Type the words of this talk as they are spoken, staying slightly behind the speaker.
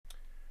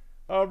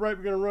All right,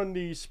 we're going to run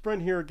the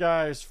sprint here,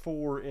 guys,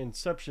 for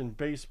Inception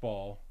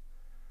Baseball.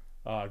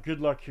 Good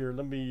luck here.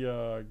 Let me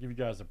give you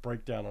guys a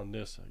breakdown on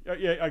this.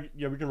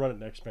 Yeah, we can run it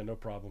next, man. No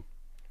problem.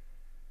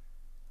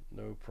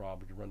 No problem.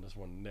 We can run this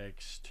one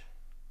next.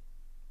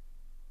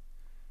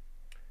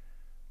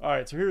 All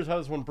right, so here's how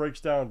this one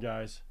breaks down,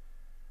 guys.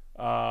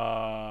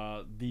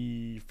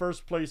 The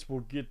first place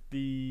will get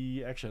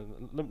the... Actually,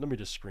 let me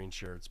just screen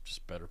share. It's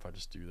just better if I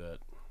just do that.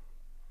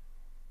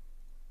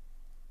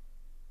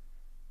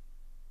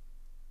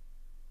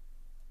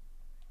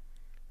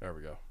 There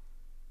we go.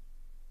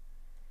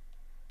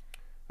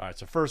 All right,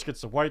 so first gets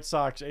the White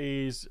Sox,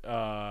 A's,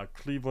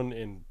 Cleveland,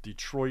 and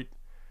Detroit.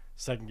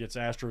 Second gets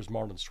Astros,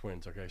 Marlins,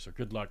 Twins. Okay, so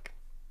good luck.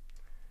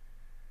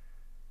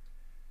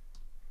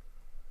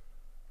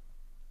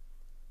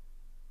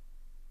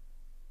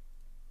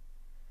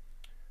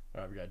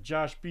 All right, we got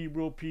Josh B,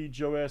 Will P,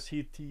 Joe S,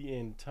 Heath T,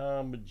 and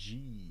Tom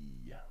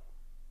G.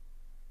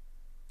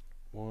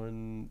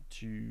 1,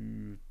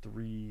 2,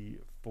 3,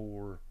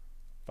 4,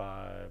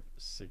 5,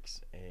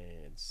 6,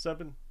 and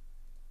 7.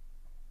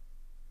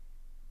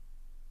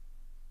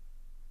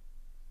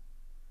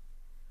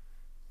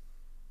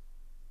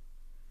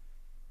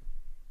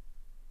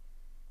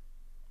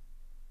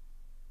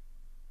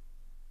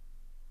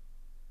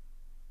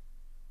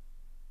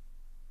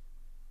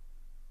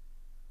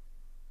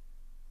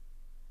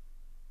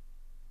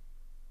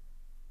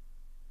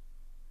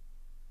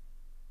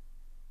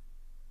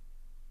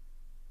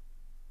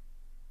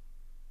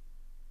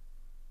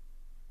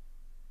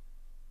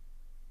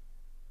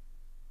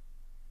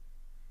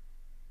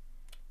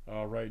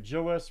 All right,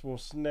 Joe S will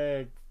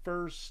snag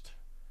first,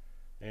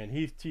 and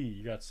Heath T,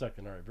 you got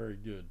second. All right, very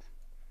good.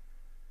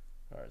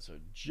 All right, so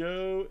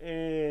Joe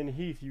and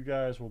Heath, you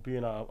guys will be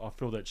in. I'll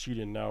fill that sheet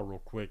in now real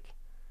quick.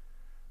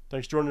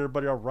 Thanks for joining,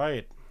 everybody. All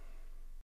right.